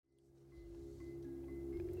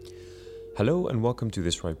Hello and welcome to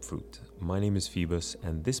This Ripe Fruit. My name is Phoebus,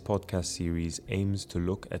 and this podcast series aims to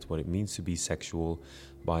look at what it means to be sexual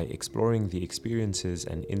by exploring the experiences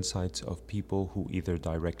and insights of people who either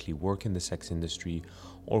directly work in the sex industry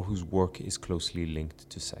or whose work is closely linked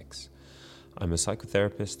to sex. I'm a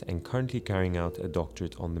psychotherapist and currently carrying out a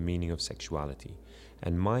doctorate on the meaning of sexuality,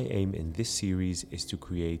 and my aim in this series is to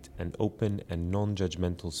create an open and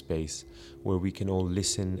non-judgmental space where we can all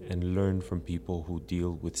listen and learn from people who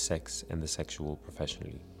deal with sex and the sexual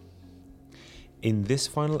professionally. In this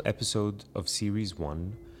final episode of Series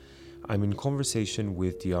 1, I'm in conversation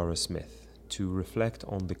with Diarra Smith to reflect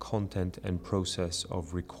on the content and process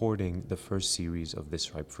of recording the first series of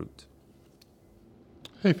This Ripe Fruit.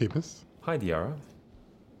 Hey Phoebus. Hi Diarra.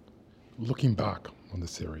 Looking back on the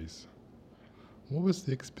series, what was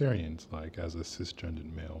the experience like as a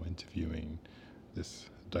cisgendered male interviewing this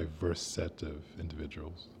diverse set of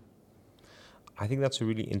individuals? I think that's a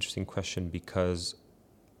really interesting question because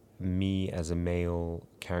me as a male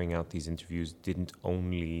carrying out these interviews didn't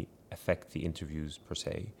only affect the interviews per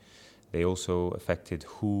se, they also affected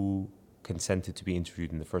who consented to be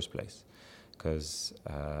interviewed in the first place. Because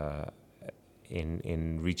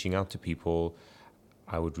in reaching out to people,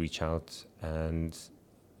 I would reach out and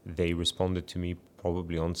they responded to me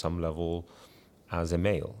probably on some level as a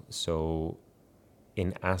male. So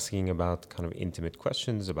in asking about kind of intimate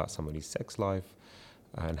questions about somebody's sex life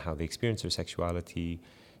and how they experience their sexuality,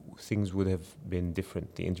 things would have been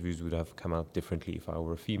different. The interviews would have come out differently if I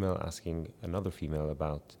were a female asking another female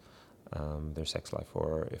about their sex life,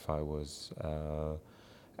 or if I was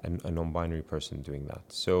a non-binary person doing that.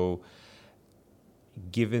 So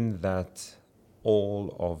given that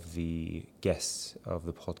all of the guests of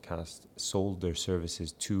the podcast sold their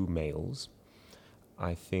services to males,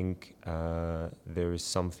 I think there is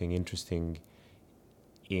something interesting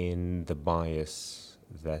in the bias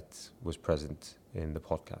that was present in the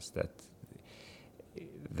podcast, that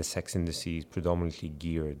the sex industry is predominantly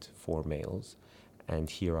geared for males, and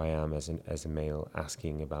here I am as a male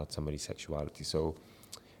asking about somebody's sexuality. So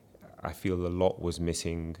I feel a lot was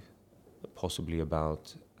missing, possibly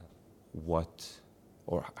about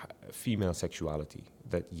female sexuality.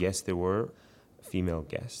 That yes, there were female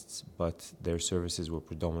guests, but their services were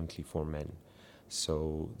predominantly for men.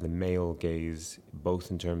 So the male gaze,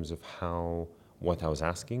 both in terms of what I was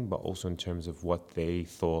asking, but also in terms of what they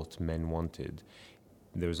thought men wanted.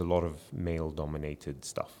 There was a lot of male-dominated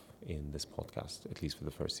stuff in this podcast, at least for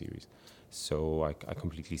the first series. So I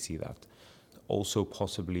completely see that. Also,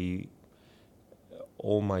 possibly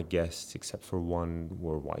all my guests, except for one,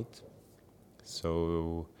 were white.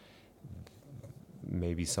 So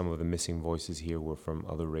maybe some of the missing voices here were from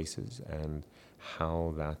other races, and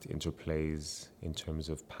how that interplays in terms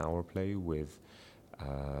of power play with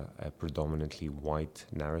a predominantly white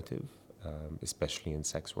narrative, especially in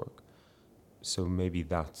sex work. So maybe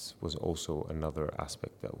that was also another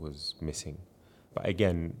aspect that was missing. But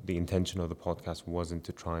again, the intention of the podcast wasn't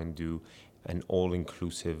to try and do an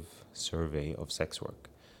all-inclusive survey of sex work,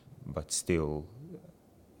 but still,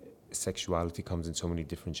 sexuality comes in so many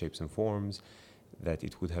different shapes and forms that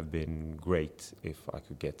it would have been great if I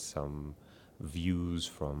could get some views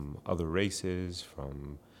from other races,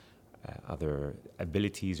 from other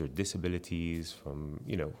abilities or disabilities, from,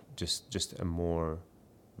 just a more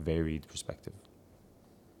varied perspective.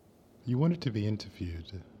 You wanted to be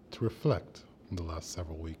interviewed to reflect on the last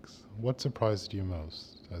several weeks. What surprised you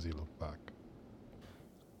most as you look back?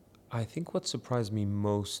 I think what surprised me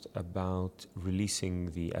most about releasing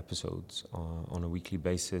the episodes on a weekly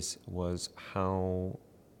basis was how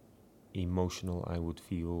emotional I would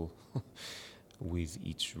feel with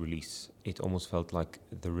each release. It almost felt like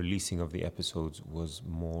the releasing of the episodes was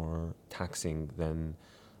more taxing than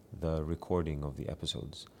the recording of the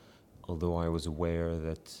episodes. Although I was aware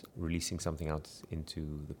that releasing something out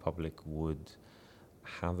into the public would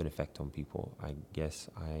have an effect on people, I guess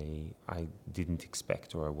I didn't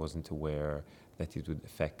expect, or I wasn't aware that it would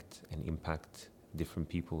affect and impact different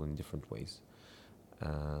people in different ways.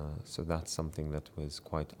 So that's something that was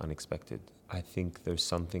quite unexpected. I think there's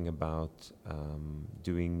something about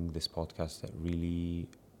doing this podcast that really,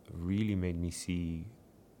 really made me see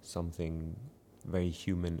something very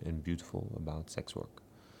human and beautiful about sex work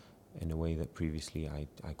in a way that previously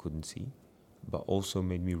I couldn't see, but also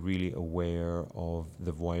made me really aware of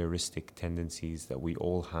the voyeuristic tendencies that we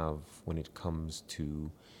all have when it comes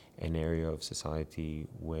to an area of society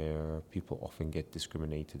where people often get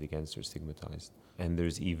discriminated against or stigmatized. And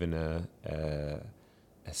there's even a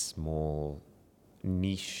small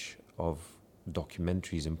niche of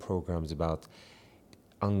documentaries and programs about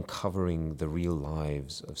uncovering the real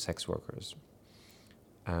lives of sex workers.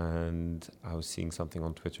 And I was seeing something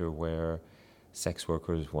on Twitter where sex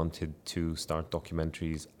workers wanted to start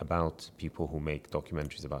documentaries about people who make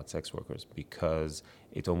documentaries about sex workers, because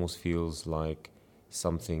it almost feels like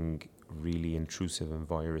something really intrusive and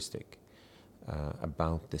voyeuristic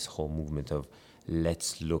about this whole movement of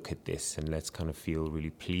let's look at this and let's kind of feel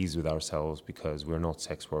really pleased with ourselves because we're not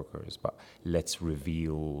sex workers, but let's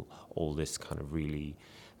reveal all this kind of really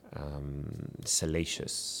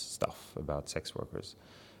salacious stuff about sex workers.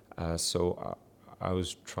 So I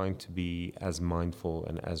was trying to be as mindful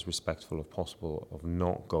and as respectful as possible of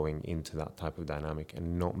not going into that type of dynamic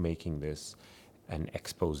and not making this an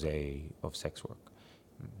expose of sex work.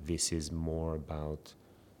 This is more about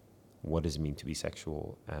what does it mean to be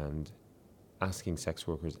sexual, and asking sex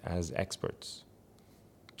workers as experts,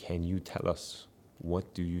 can you tell us,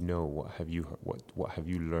 what do you know, what have you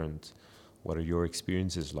learned, what are your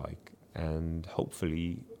experiences like? And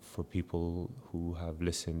hopefully for people who have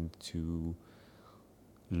listened to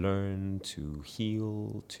learn, to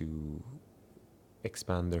heal, to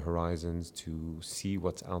expand their horizons, to see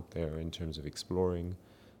what's out there in terms of exploring.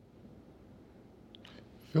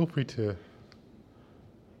 Feel free to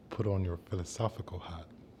put on your philosophical hat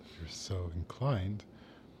if you're so inclined,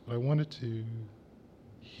 but I wanted to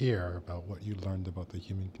hear about what you learned about the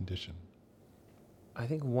human condition. I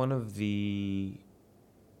think one of the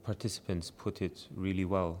participants put it really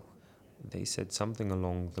well. They said something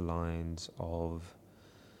along the lines of,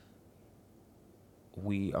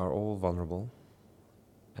 we are all vulnerable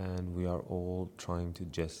and we are all trying to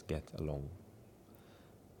just get along.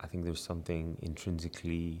 I think there's something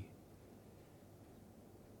intrinsically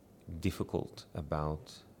difficult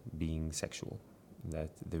about being sexual, that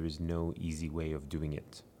there is no easy way of doing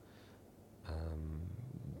it.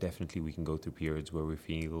 Definitely we can go through periods where we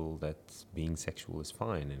feel that being sexual is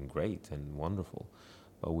fine and great and wonderful,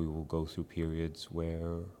 but we will go through periods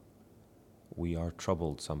where we are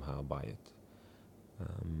troubled somehow by it.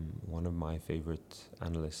 One of my favorite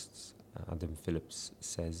analysts, Adam Phillips,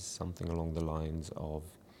 says something along the lines of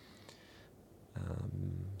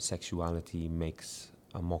sexuality makes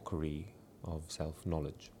a mockery of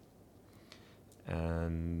self-knowledge.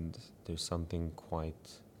 And there's something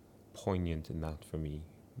quite poignant in that for me,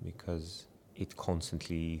 because it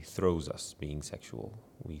constantly throws us being sexual.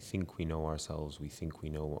 We think we know ourselves, we think we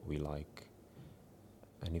know what we like,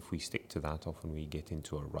 and if we stick to that, often we get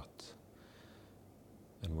into a rut.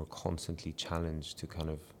 And we're constantly challenged to kind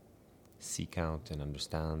of seek out and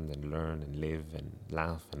understand and learn and live and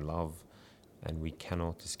laugh and love, and we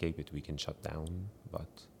cannot escape it. We can shut down,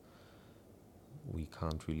 but we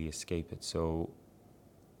can't really escape it. So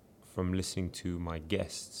from listening to my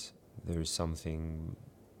guests, there is something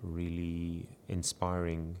really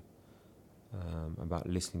inspiring about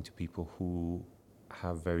listening to people who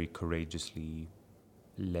have very courageously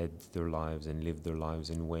led their lives and lived their lives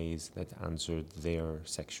in ways that answered their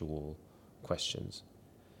sexual questions,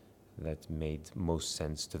 that made most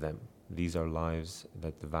sense to them. These are lives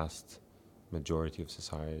that the vast majority of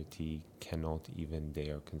society cannot even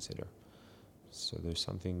dare consider. So there's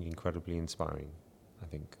something incredibly inspiring, I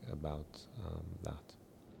think, about that.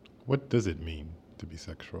 What does it mean to be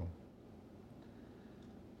sexual?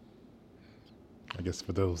 I guess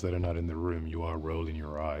for those that are not in the room, you are rolling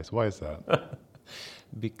your eyes. Why is that?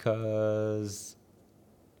 Because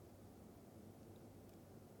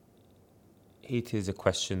it is a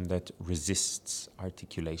question that resists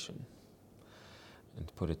articulation. And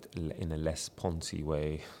to put it in a less poncy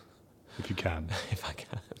way, If you can. if I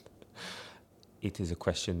can, it is a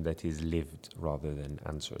question that is lived rather than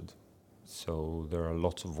answered. So there are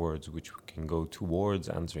lots of words which can go towards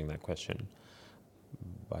answering that question,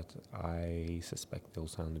 but I suspect they'll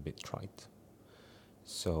sound a bit trite.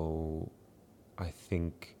 So I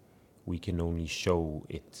think we can only show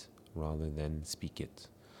it rather than speak it,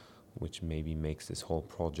 which maybe makes this whole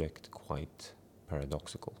project quite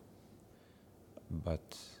paradoxical.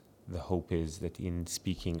 But the hope is that in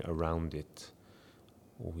speaking around it,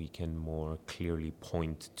 we can more clearly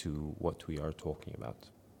point to what we are talking about.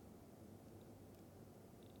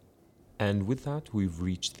 And with that, we've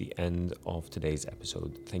reached the end of today's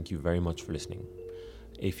episode. Thank you very much for listening.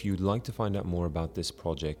 If you'd like to find out more about this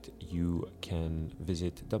project, you can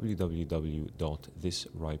visit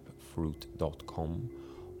www.thisripefruit.com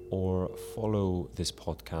or follow this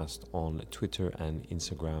podcast on Twitter and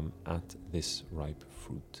Instagram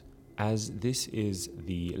 @thisripefruit. As this is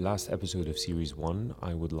the last episode of Series 1,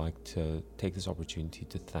 I would like to take this opportunity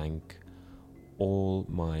to thank all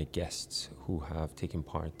my guests who have taken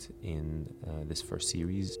part in this first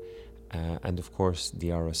series, and of course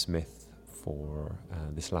Diarra Smith for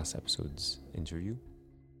this last episode's interview.